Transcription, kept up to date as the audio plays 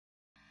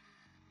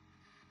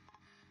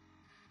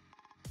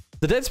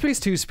The Dead Space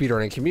 2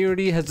 speedrunning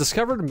community has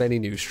discovered many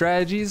new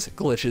strategies,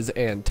 glitches,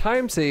 and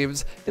time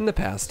saves in the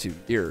past 2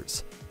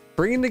 years,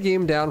 bringing the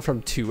game down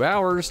from 2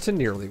 hours to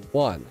nearly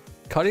 1,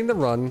 cutting the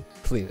run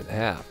clean in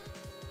half.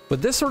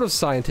 With this sort of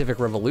scientific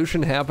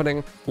revolution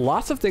happening,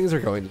 lots of things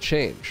are going to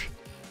change.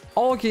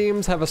 All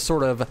games have a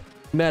sort of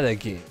meta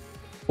game.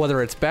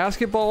 Whether it's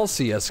basketball,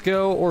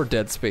 CSGO, or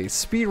Dead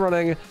Space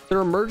speedrunning,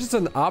 there emerges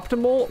an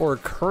optimal or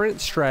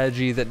current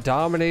strategy that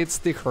dominates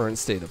the current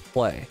state of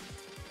play.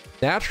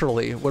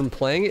 Naturally, when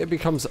playing, it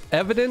becomes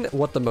evident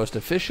what the most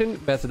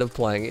efficient method of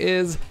playing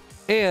is,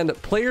 and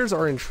players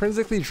are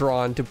intrinsically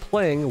drawn to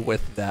playing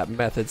with that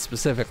method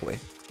specifically.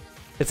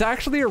 It's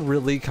actually a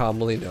really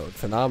commonly known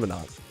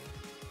phenomenon.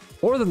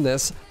 More than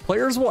this,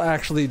 players will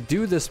actually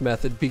do this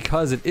method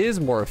because it is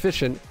more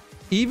efficient,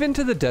 even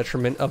to the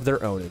detriment of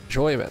their own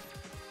enjoyment.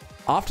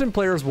 Often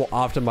players will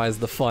optimize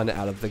the fun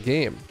out of the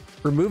game,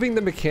 removing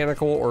the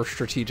mechanical or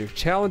strategic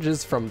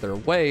challenges from their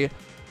way,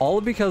 all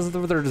because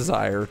of their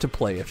desire to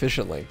play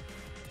efficiently.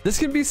 This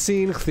can be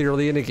seen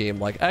clearly in a game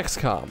like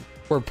XCOM,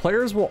 where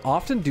players will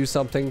often do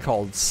something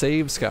called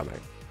save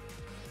scumming,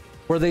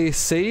 where they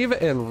save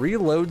and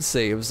reload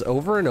saves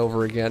over and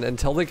over again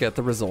until they get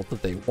the result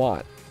that they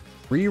want.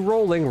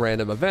 Re-rolling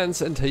random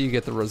events until you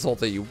get the result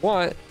that you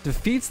want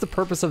defeats the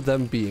purpose of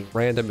them being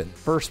random in the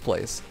first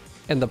place,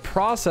 and the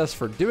process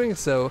for doing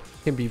so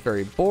can be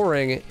very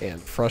boring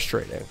and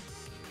frustrating.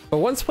 But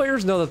once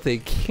players know that they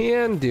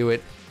can do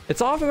it,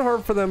 it's often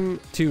hard for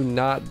them to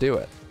not do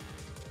it.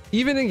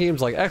 Even in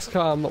games like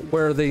XCOM,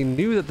 where they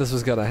knew that this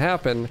was going to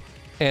happen,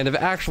 and have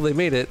actually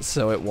made it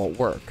so it won't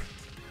work.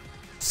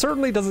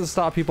 Certainly doesn't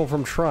stop people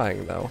from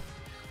trying, though.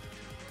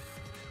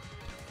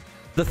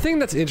 The thing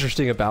that's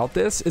interesting about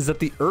this is that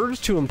the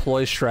urge to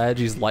employ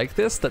strategies like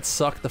this that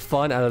suck the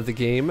fun out of the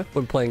game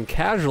when playing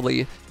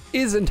casually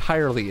is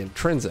entirely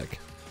intrinsic.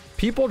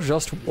 People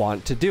just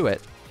want to do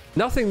it.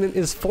 Nothing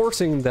is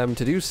forcing them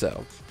to do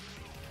so.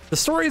 The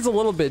story is a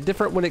little bit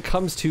different when it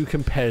comes to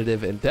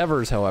competitive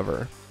endeavors,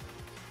 however.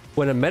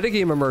 When a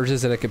metagame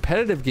emerges in a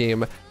competitive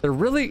game, there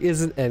really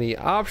isn't any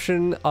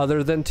option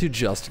other than to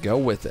just go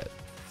with it.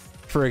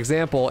 For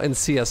example, in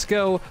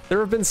CSGO,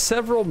 there have been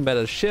several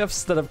meta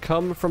shifts that have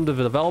come from the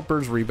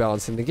developers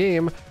rebalancing the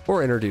game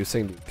or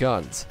introducing new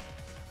guns.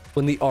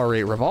 When the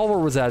R8 revolver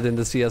was added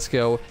into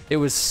CSGO, it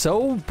was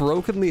so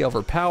brokenly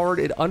overpowered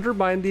it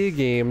undermined the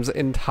game's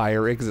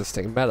entire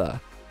existing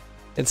meta.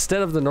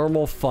 Instead of the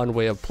normal fun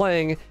way of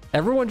playing,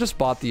 everyone just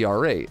bought the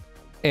R8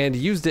 and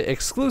used it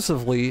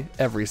exclusively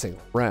every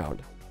single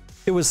round.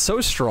 It was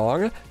so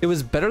strong, it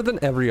was better than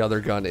every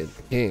other gun in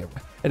the game.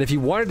 And if you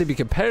wanted to be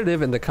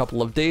competitive in the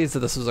couple of days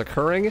that this was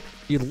occurring,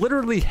 you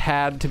literally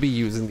had to be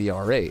using the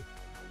R8.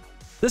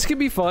 This can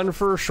be fun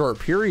for short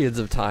periods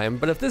of time,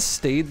 but if this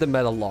stayed the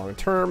meta long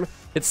term,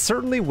 it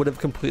certainly would have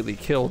completely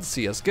killed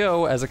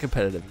CSGO as a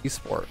competitive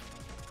esport.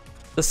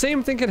 The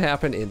same thing can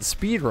happen in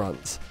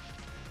speedruns.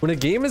 When a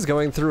game is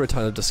going through a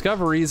ton of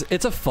discoveries,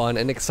 it's a fun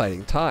and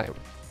exciting time.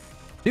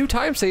 New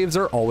time saves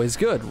are always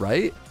good,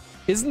 right?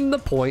 Isn't the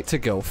point to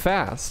go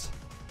fast?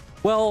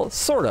 Well,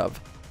 sort of.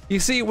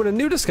 You see, when a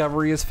new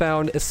discovery is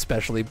found,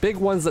 especially big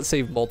ones that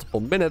save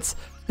multiple minutes,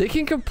 they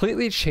can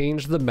completely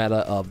change the meta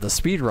of the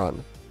speedrun.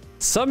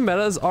 Some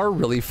metas are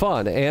really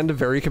fun and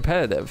very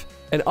competitive,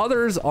 and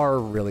others are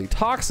really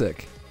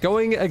toxic,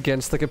 going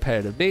against the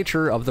competitive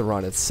nature of the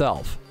run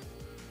itself.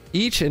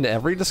 Each and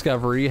every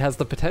discovery has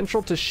the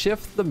potential to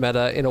shift the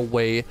meta in a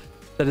way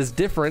that is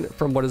different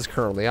from what is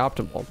currently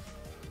optimal.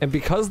 And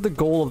because the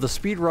goal of the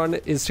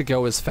speedrun is to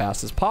go as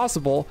fast as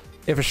possible,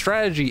 if a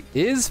strategy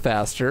is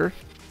faster,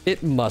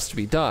 it must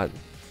be done,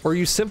 or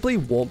you simply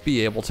won't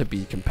be able to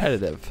be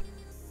competitive.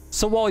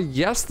 So while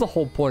yes, the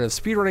whole point of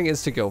speedrunning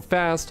is to go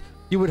fast,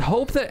 you would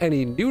hope that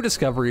any new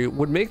discovery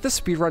would make the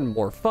speedrun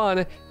more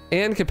fun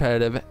and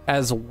competitive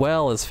as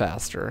well as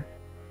faster.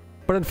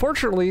 But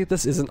unfortunately,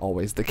 this isn't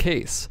always the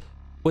case.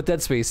 With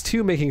Dead Space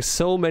 2 making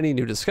so many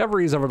new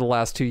discoveries over the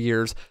last 2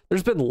 years,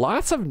 there's been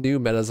lots of new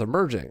metas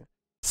emerging,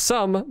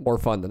 some more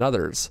fun than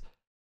others.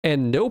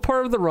 And no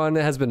part of the run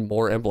has been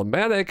more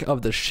emblematic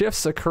of the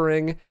shifts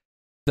occurring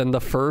than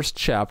the first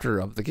chapter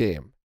of the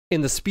game.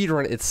 In the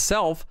speedrun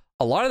itself,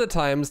 a lot of the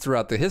times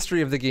throughout the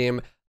history of the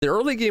game, the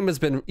early game has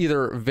been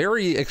either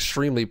very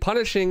extremely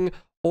punishing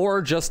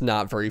or just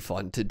not very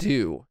fun to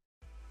do.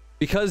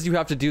 Because you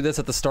have to do this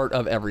at the start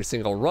of every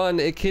single run,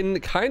 it can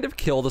kind of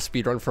kill the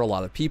speedrun for a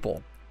lot of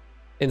people.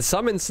 In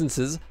some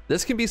instances,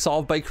 this can be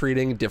solved by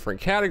creating different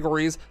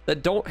categories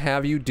that don't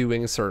have you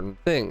doing certain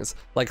things,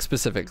 like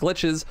specific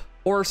glitches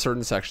or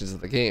certain sections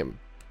of the game.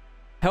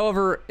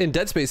 However, in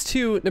Dead Space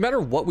 2, no matter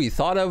what we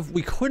thought of,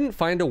 we couldn't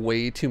find a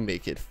way to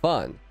make it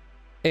fun.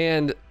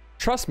 And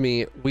trust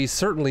me, we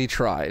certainly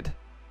tried.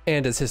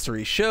 And as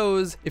history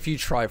shows, if you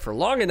try for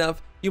long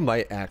enough, you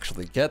might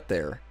actually get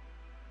there.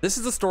 This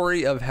is the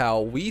story of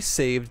how we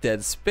saved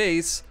Dead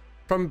Space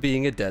from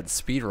being a dead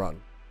speedrun.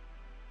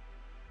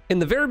 In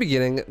the very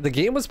beginning, the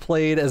game was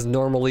played as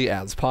normally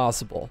as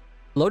possible.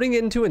 Loading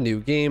into a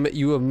new game,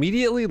 you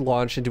immediately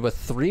launch into a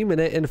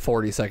 3-minute and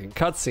 40-second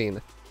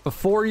cutscene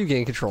before you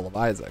gain control of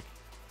Isaac.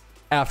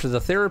 After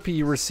the therapy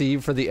you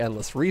receive for the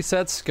endless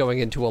resets going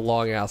into a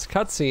long-ass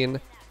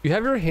cutscene, you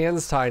have your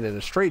hands tied in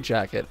a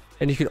straitjacket,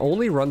 and you can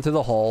only run through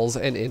the halls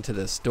and into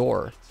this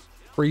door,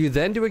 where you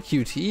then do a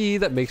QTE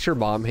that makes your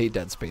mom hate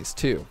Dead Space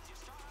 2.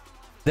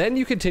 Then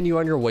you continue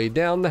on your way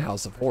down the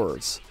House of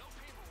Horrors.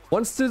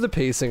 Once through the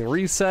pacing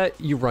reset,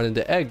 you run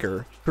into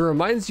Edgar, who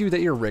reminds you that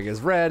your rig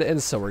is red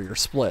and so are your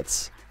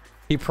splits.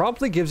 He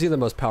promptly gives you the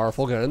most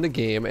powerful gun in the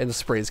game and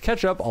sprays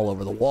ketchup all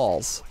over the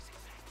walls.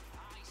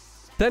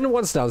 Then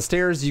once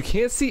downstairs, you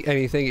can't see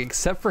anything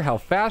except for how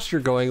fast you're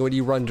going when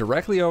you run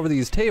directly over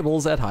these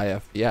tables at high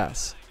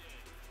FPS.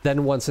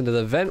 Then once into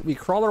the vent, we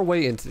crawl our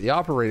way into the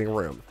operating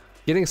room,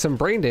 getting some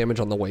brain damage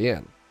on the way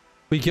in.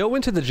 We go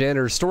into the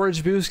janitor's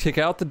storage booth, kick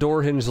out the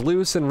door hinge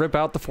loose, and rip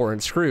out the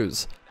 4-inch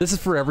screws. This is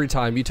for every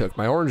time you took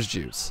my orange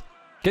juice.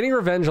 Getting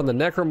revenge on the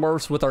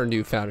necromorphs with our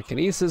newfound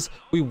kinesis,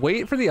 we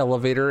wait for the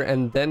elevator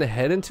and then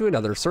head into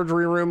another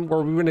surgery room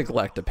where we would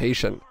neglect a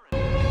patient.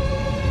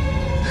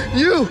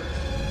 You!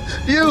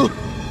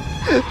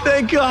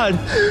 Thank God!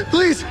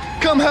 Please,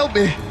 come help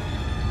me!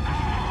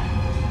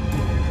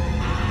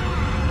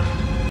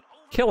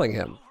 Killing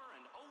him,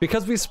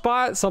 because we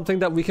spot something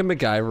that we can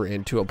MacGyver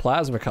into a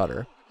plasma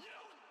cutter.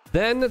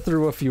 Then,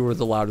 through a few of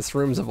the loudest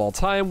rooms of all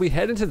time, we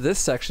head into this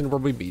section where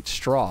we meet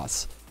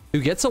Strauss, who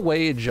gets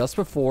away just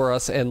before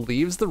us and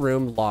leaves the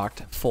room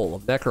locked full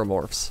of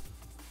necromorphs.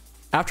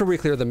 After we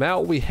clear them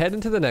out, we head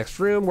into the next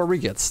room where we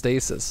get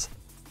stasis.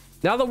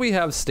 Now that we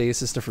have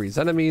stasis to freeze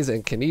enemies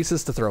and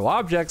kinesis to throw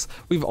objects,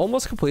 we've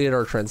almost completed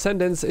our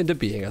transcendence into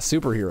being a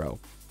superhero.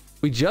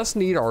 We just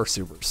need our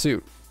super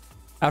suit.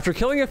 After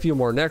killing a few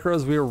more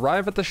necros, we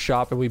arrive at the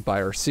shop and we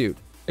buy our suit,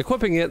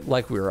 equipping it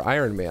like we were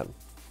Iron Man,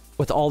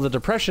 with all the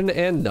depression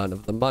and none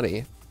of the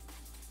money.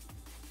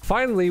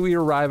 Finally, we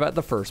arrive at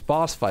the first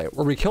boss fight,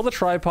 where we kill the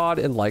tripod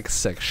in like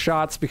 6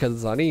 shots because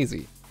it's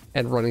uneasy,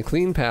 and running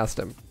clean past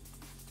him.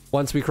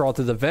 Once we crawl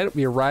through the vent,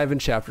 we arrive in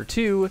Chapter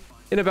 2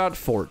 in about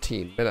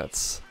 14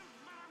 minutes.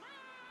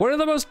 One of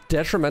the most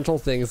detrimental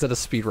things that a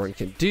speedrun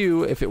can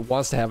do if it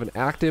wants to have an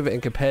active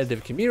and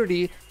competitive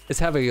community is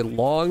have a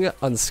long,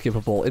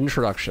 unskippable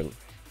introduction.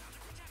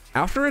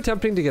 After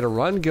attempting to get a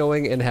run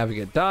going and having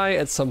it die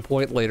at some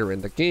point later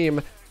in the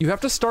game, you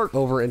have to start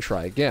over and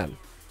try again.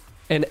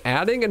 And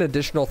adding an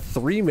additional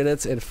 3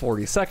 minutes and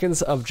 40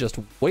 seconds of just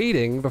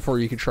waiting before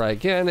you can try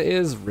again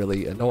is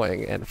really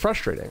annoying and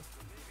frustrating,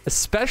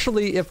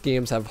 especially if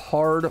games have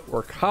hard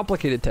or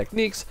complicated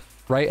techniques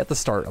right at the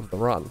start of the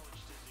run.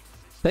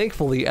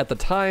 Thankfully, at the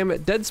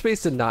time, Dead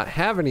Space did not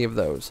have any of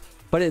those,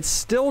 but it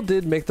still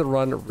did make the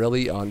run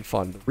really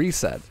unfun to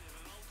reset.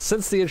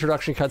 Since the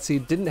introduction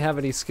cutscene didn't have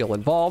any skill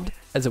involved,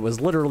 as it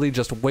was literally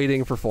just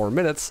waiting for 4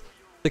 minutes,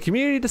 the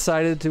community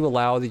decided to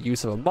allow the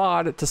use of a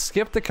mod to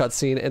skip the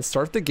cutscene and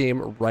start the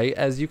game right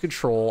as you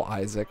control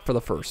Isaac for the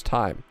first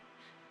time.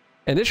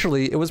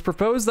 Initially, it was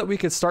proposed that we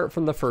could start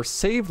from the first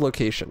save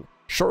location,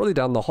 shortly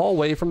down the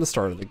hallway from the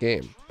start of the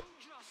game.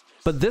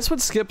 But this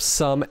would skip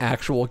some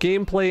actual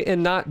gameplay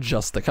and not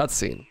just the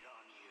cutscene.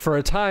 For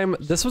a time,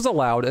 this was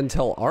allowed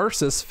until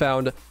Arsis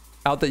found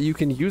out that you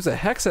can use a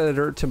hex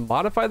editor to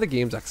modify the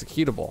game's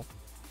executable.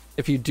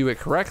 If you do it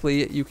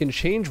correctly, you can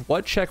change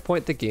what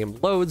checkpoint the game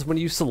loads when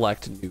you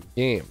select New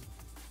Game.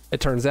 It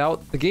turns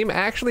out, the game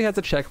actually has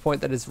a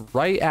checkpoint that is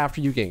right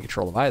after you gain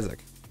control of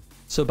Isaac.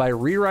 So by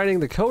rewriting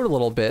the code a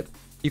little bit,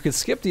 you could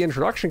skip the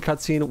introduction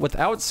cutscene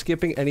without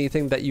skipping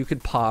anything that you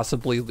could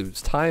possibly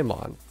lose time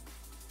on.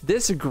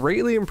 This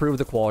greatly improved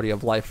the quality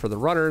of life for the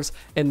runners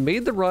and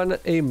made the run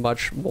a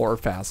much more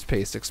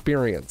fast-paced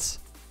experience.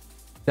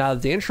 Now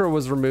that the intro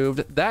was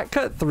removed, that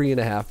cut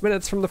 3.5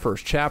 minutes from the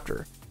first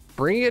chapter,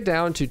 bringing it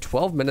down to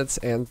 12 minutes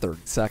and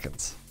 30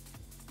 seconds.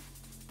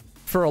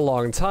 For a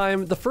long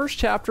time, the first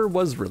chapter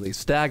was really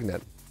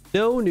stagnant.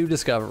 No new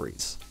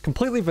discoveries,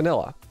 completely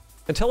vanilla,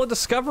 until a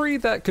discovery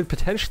that could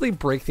potentially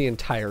break the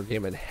entire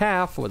game in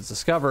half was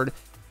discovered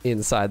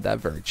inside that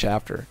very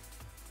chapter.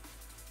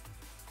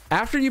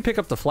 After you pick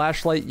up the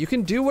flashlight, you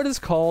can do what is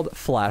called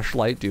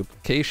flashlight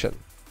duplication.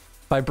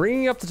 By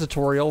bringing up the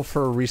tutorial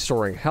for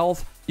restoring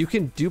health, you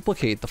can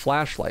duplicate the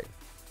flashlight.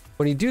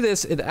 When you do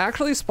this, it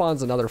actually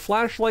spawns another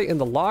flashlight in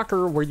the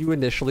locker where you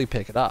initially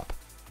pick it up.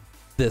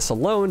 This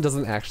alone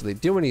doesn't actually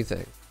do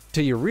anything,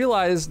 till you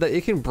realize that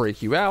it can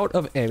break you out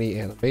of any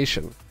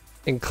animation,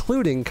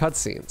 including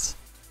cutscenes.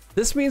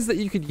 This means that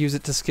you could use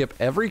it to skip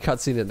every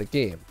cutscene in the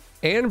game,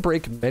 and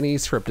break many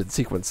scripted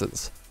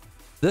sequences.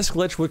 This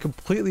glitch would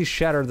completely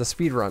shatter the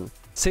speedrun,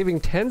 saving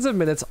tens of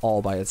minutes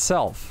all by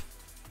itself.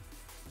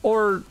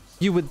 Or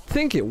you would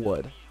think it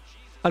would.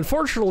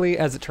 Unfortunately,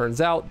 as it turns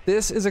out,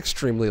 this is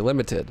extremely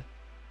limited.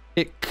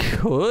 It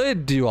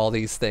could do all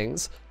these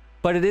things,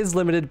 but it is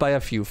limited by a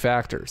few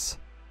factors.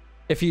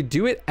 If you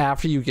do it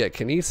after you get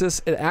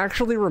kinesis, it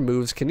actually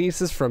removes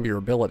kinesis from your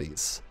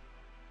abilities.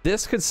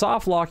 This could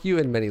soft lock you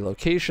in many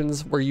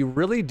locations where you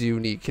really do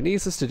need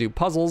kinesis to do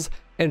puzzles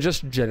and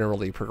just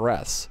generally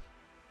progress.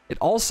 It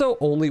also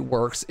only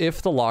works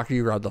if the locker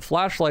you grab the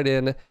flashlight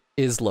in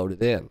is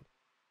loaded in.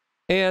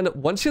 And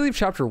once you leave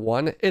chapter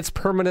 1, it's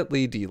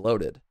permanently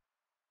deloaded.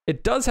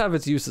 It does have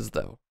its uses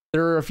though.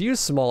 There are a few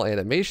small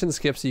animation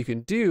skips you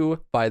can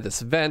do by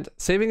this vent,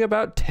 saving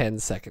about 10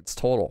 seconds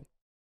total.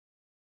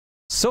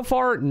 So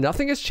far,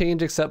 nothing has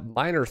changed except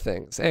minor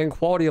things and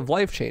quality of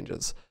life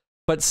changes,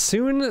 but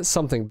soon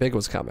something big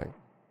was coming.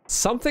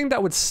 Something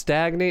that would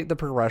stagnate the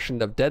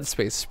progression of Dead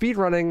Space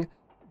speedrunning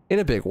in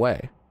a big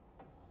way.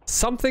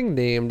 Something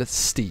named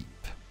Steve.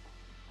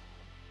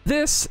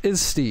 This is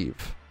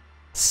Steve.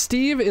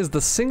 Steve is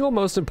the single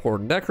most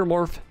important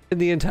necromorph in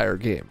the entire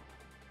game.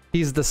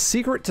 He's the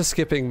secret to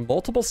skipping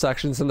multiple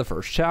sections in the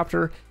first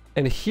chapter,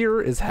 and here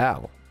is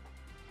how.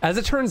 As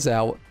it turns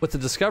out, with the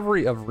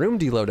discovery of room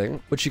deloading,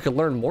 which you can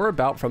learn more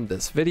about from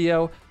this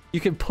video, you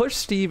can push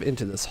Steve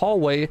into this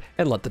hallway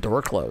and let the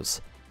door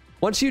close.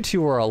 Once you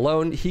two are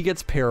alone, he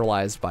gets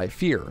paralyzed by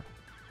fear,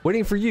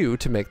 waiting for you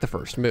to make the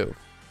first move.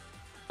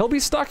 He'll be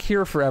stuck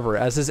here forever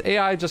as his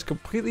AI just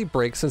completely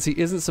breaks since he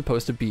isn't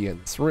supposed to be in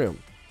this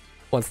room.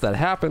 Once that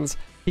happens,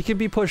 he can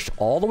be pushed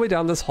all the way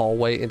down this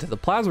hallway into the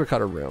plasma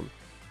cutter room,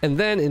 and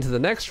then into the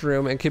next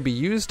room and can be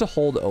used to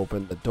hold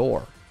open the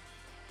door.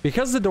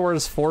 Because the door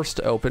is forced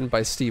to open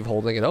by Steve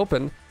holding it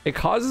open, it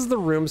causes the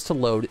rooms to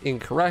load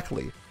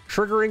incorrectly,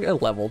 triggering a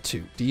level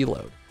 2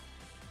 deload.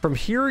 From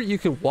here, you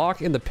can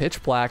walk in the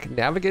pitch black,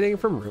 navigating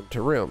from room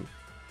to room.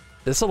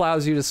 This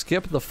allows you to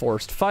skip the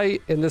forced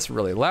fight in this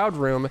really loud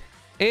room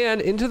and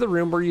into the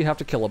room where you have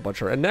to kill a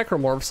bunch of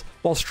necromorphs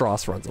while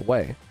Strauss runs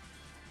away.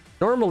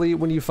 Normally,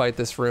 when you fight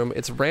this room,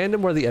 it's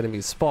random where the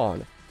enemies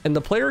spawn, and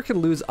the player can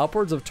lose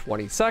upwards of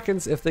 20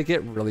 seconds if they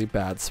get really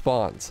bad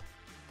spawns.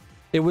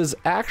 It was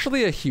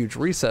actually a huge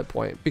reset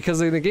point,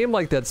 because in a game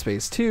like Dead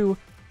Space 2,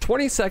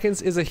 20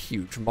 seconds is a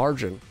huge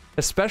margin,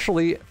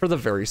 especially for the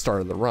very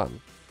start of the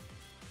run.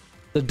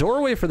 The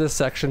doorway for this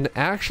section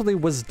actually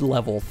was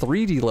level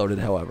 3 deloaded,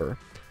 however,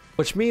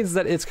 which means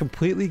that it's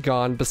completely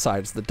gone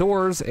besides the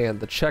doors and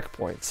the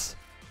checkpoints.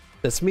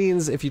 This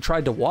means if you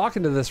tried to walk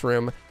into this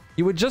room,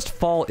 you would just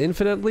fall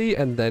infinitely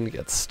and then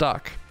get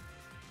stuck.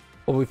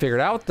 What we figured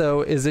out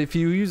though is if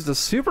you used a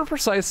super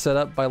precise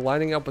setup by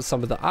lining up with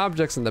some of the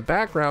objects in the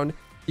background,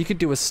 you could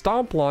do a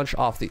stomp launch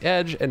off the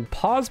edge and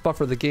pause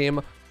buffer the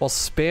game while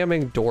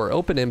spamming door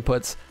open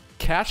inputs,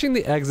 catching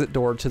the exit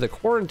door to the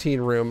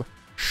quarantine room,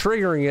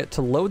 triggering it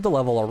to load the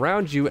level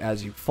around you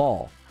as you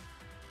fall.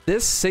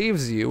 This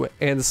saves you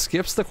and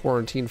skips the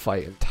quarantine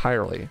fight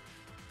entirely.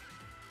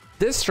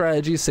 This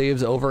strategy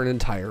saves over an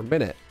entire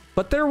minute,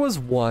 but there was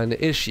one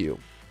issue.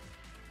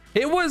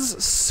 It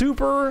was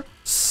super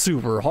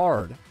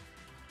hard.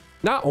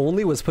 Not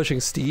only was pushing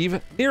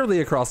Steve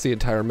nearly across the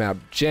entire map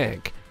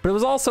jank, but it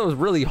was also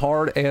really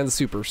hard and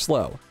super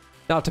slow.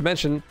 Not to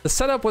mention, the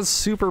setup was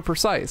super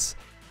precise.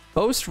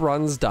 Most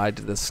runs died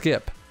to this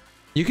skip.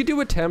 You could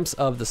do attempts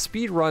of the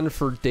speed run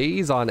for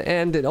days on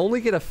end and only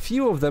get a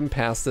few of them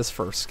past this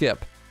first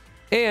skip.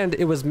 And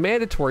it was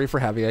mandatory for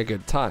having a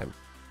good time.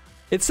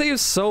 It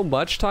saves so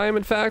much time,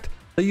 in fact,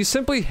 that you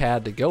simply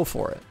had to go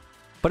for it.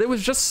 But it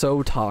was just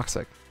so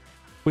toxic.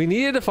 We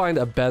needed to find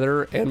a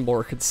better and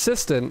more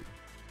consistent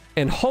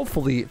and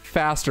hopefully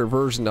faster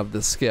version of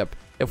this skip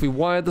if we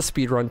wanted the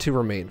speedrun to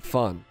remain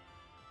fun.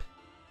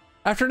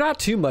 After not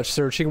too much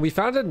searching, we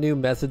found a new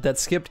method that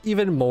skipped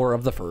even more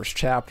of the first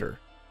chapter.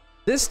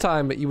 This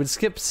time, you would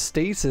skip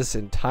stasis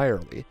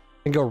entirely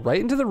and go right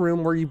into the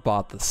room where you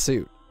bought the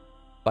suit.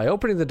 By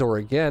opening the door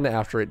again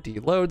after it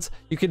deloads,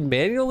 you can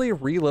manually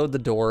reload the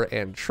door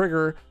and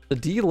trigger the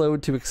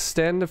deload to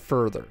extend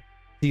further,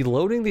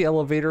 deloading the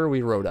elevator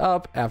we rode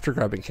up after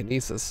grabbing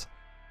kinesis.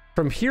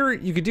 From here,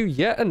 you could do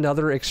yet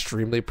another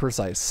extremely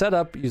precise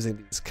setup using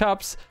these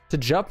cups to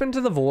jump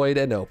into the void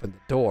and open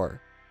the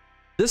door.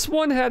 This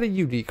one had a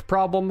unique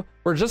problem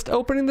where just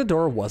opening the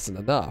door wasn't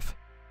enough.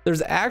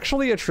 There's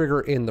actually a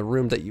trigger in the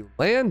room that you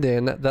land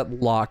in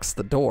that locks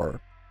the door.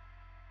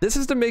 This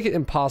is to make it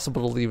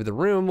impossible to leave the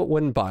room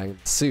when buying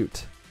the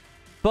suit.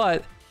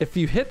 But if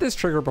you hit this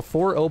trigger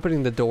before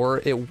opening the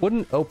door, it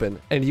wouldn't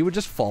open and you would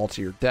just fall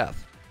to your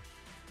death.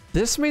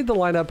 This made the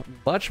lineup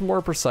much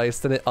more precise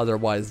than it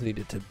otherwise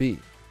needed to be.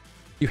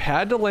 You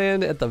had to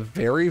land at the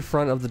very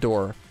front of the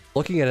door,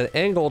 looking at an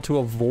angle to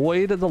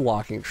avoid the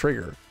locking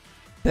trigger.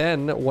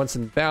 Then, once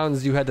in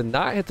bounds, you had to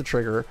not hit the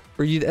trigger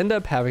or you'd end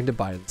up having to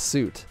buy the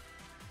suit.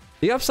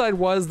 The upside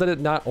was that it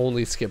not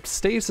only skipped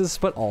stasis,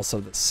 but also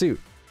the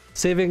suit,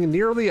 saving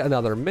nearly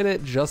another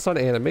minute just on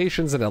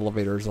animations and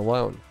elevators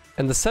alone.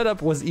 And the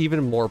setup was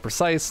even more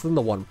precise than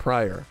the one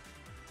prior.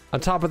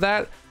 On top of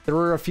that, there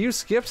were a few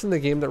skips in the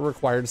game that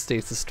required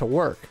stasis to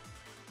work,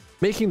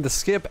 making the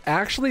skip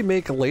actually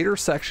make later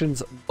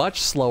sections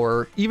much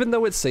slower even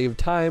though it saved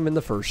time in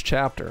the first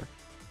chapter.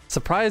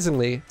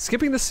 Surprisingly,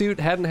 skipping the suit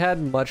hadn't had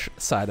much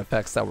side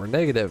effects that were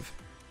negative.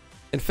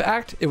 In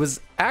fact, it was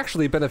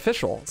actually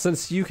beneficial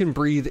since you can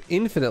breathe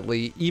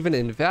infinitely even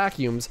in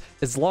vacuums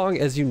as long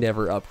as you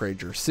never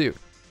upgrade your suit.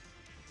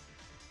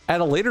 At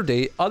a later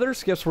date, other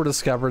skips were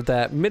discovered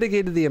that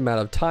mitigated the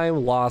amount of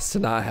time lost to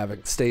not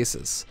having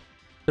stasis.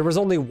 There was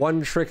only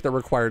one trick that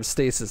required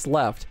stasis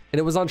left, and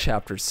it was on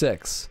chapter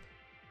 6.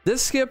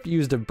 This skip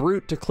used a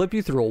brute to clip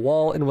you through a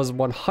wall and was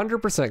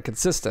 100%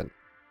 consistent,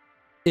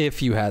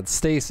 if you had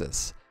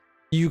stasis.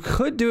 You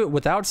could do it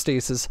without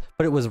stasis,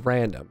 but it was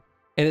random,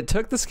 and it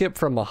took the skip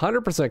from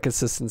 100%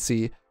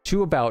 consistency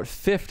to about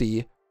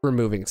 50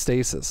 removing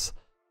stasis.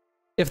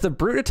 If the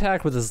brute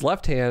attacked with his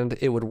left hand,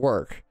 it would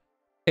work,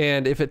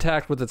 and if it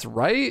attacked with its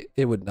right,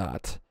 it would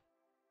not.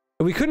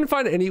 And we couldn't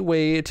find any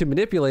way to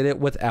manipulate it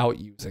without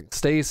using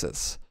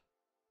stasis.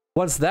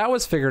 Once that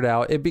was figured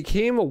out, it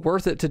became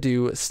worth it to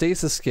do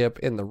stasis skip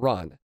in the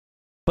run.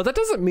 But that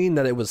doesn't mean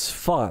that it was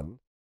fun.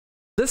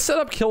 This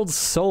setup killed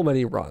so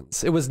many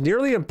runs. It was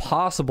nearly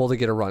impossible to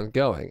get a run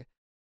going.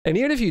 And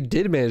even if you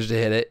did manage to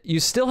hit it, you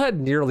still had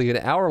nearly an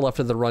hour left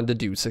of the run to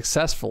do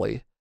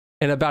successfully.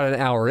 And about an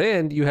hour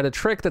in, you had a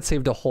trick that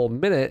saved a whole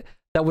minute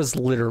that was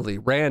literally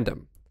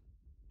random.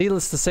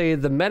 Needless to say,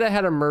 the meta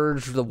had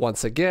emerged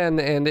once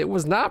again, and it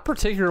was not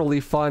particularly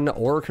fun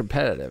or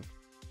competitive.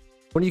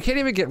 When you can't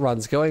even get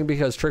runs going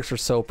because tricks are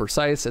so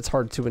precise, it's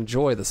hard to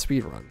enjoy the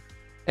speedrun.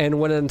 And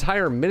when an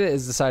entire minute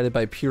is decided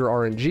by pure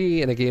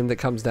RNG in a game that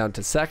comes down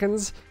to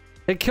seconds,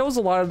 it kills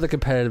a lot of the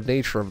competitive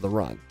nature of the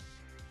run.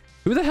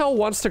 Who the hell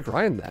wants to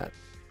grind that?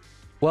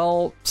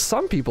 Well,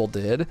 some people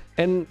did,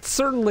 and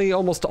certainly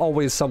almost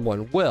always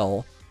someone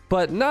will,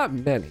 but not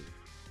many.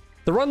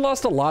 The run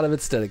lost a lot of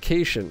its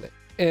dedication,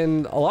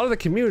 and a lot of the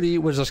community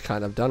was just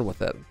kind of done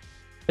with it.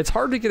 It's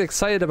hard to get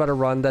excited about a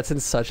run that's in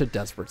such a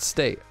desperate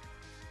state.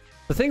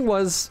 The thing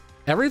was,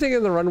 everything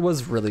in the run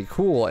was really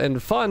cool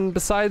and fun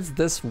besides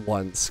this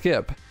one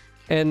skip.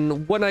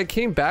 And when I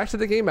came back to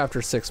the game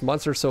after 6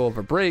 months or so of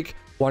a break,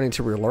 wanting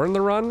to relearn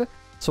the run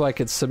so I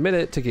could submit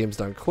it to Games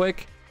Done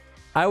Quick,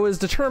 I was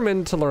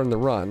determined to learn the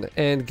run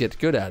and get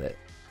good at it.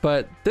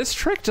 But this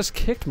trick just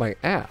kicked my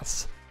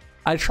ass.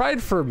 I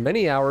tried for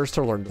many hours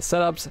to learn the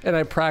setups and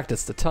I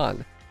practiced a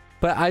ton,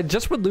 but I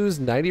just would lose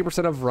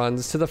 90% of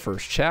runs to the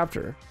first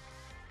chapter.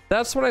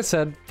 That's when I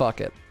said,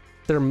 fuck it.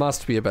 There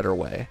must be a better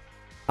way.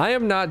 I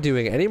am not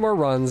doing any more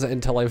runs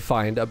until I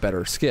find a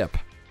better skip.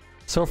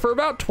 So for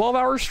about 12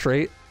 hours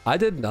straight, I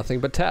did nothing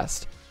but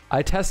test.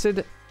 I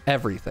tested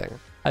everything.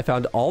 I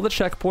found all the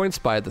checkpoints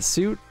by the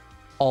suit,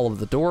 all of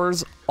the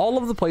doors, all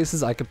of the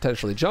places I could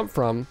potentially jump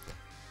from,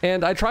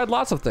 and I tried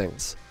lots of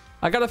things.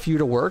 I got a few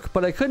to work,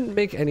 but I couldn't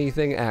make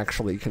anything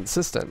actually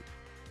consistent.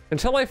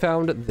 Until I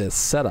found this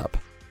setup.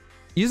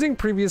 Using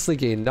previously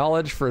gained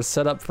knowledge for a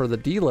setup for the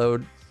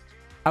deload,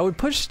 I would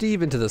push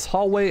Steve into this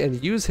hallway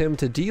and use him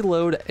to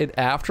deload it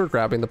after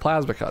grabbing the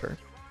plasma cutter.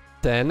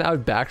 Then I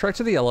would backtrack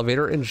to the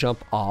elevator and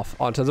jump off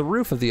onto the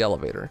roof of the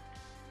elevator.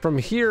 From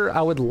here,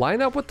 I would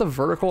line up with the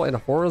vertical and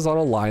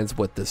horizontal lines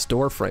with this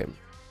door frame.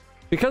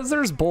 Because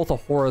there's both a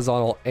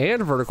horizontal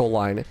and vertical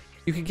line,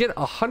 you can get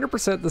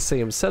 100% the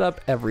same setup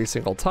every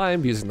single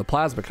time using the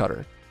plasma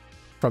cutter.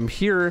 From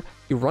here,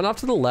 you run off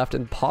to the left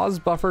and pause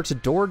buffer to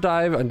door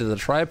dive into the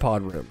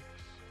tripod room.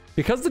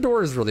 Because the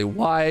door is really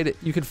wide,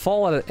 you can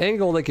fall at an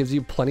angle that gives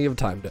you plenty of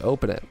time to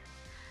open it.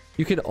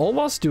 You can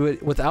almost do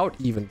it without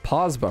even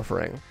pause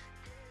buffering.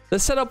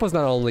 This setup was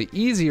not only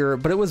easier,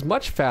 but it was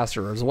much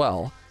faster as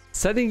well,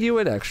 setting you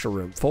an extra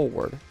room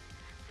forward.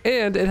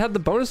 And it had the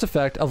bonus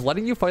effect of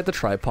letting you fight the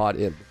tripod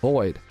in the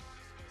void.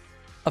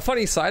 A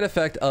funny side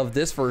effect of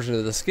this version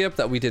of the skip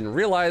that we didn't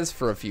realize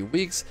for a few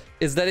weeks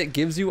is that it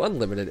gives you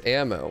unlimited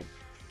ammo.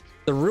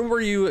 The room where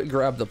you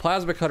grab the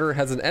plasma cutter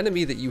has an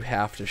enemy that you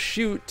have to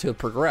shoot to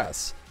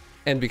progress.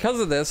 And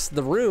because of this,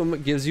 the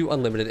room gives you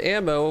unlimited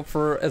ammo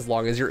for as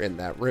long as you're in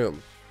that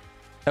room.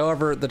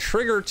 However, the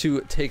trigger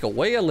to take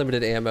away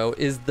unlimited ammo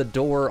is the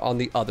door on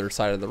the other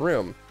side of the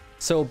room.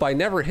 So by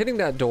never hitting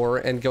that door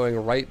and going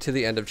right to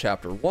the end of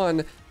chapter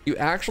 1, you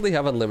actually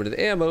have unlimited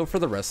ammo for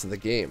the rest of the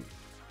game.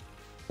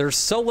 There's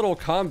so little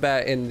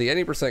combat in the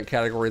any percent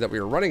category that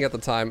we were running at the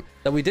time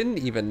that we didn't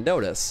even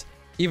notice,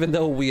 even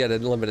though we had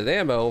unlimited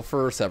ammo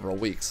for several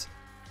weeks.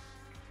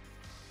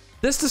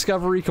 This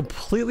discovery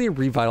completely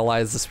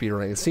revitalized the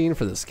speedrunning scene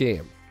for this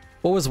game.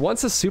 What was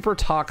once a super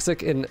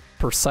toxic and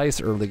precise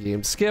early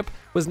game skip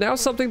was now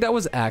something that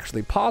was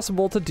actually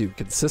possible to do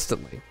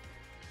consistently.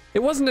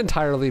 It wasn't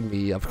entirely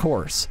me, of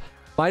course.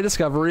 My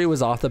discovery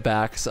was off the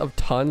backs of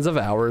tons of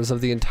hours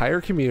of the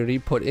entire community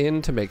put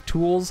in to make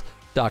tools,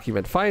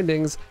 document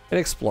findings, and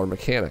explore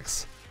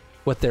mechanics.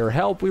 With their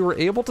help, we were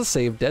able to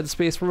save Dead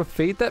Space from a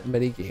fate that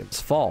many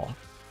games fall.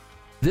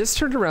 This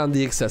turned around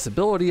the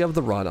accessibility of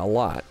the run a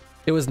lot.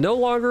 It was no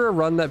longer a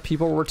run that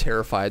people were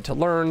terrified to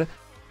learn,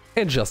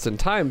 and just in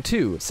time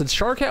too, since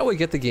Sharkat would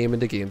get the game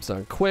into Games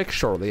Done Quick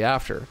shortly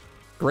after,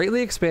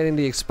 greatly expanding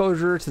the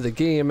exposure to the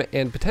game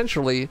and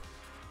potentially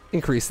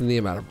increasing the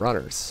amount of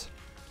runners.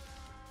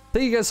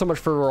 Thank you guys so much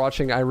for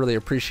watching, I really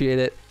appreciate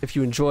it. If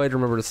you enjoyed,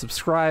 remember to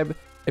subscribe.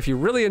 If you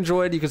really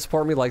enjoyed, you can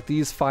support me like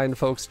these fine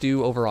folks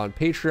do over on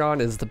Patreon,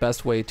 is the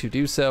best way to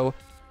do so.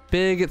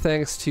 Big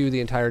thanks to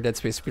the entire Dead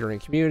Space speedrunning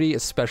community,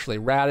 especially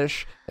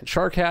Radish and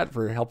Sharkat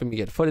for helping me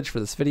get footage for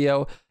this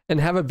video,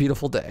 and have a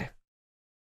beautiful day.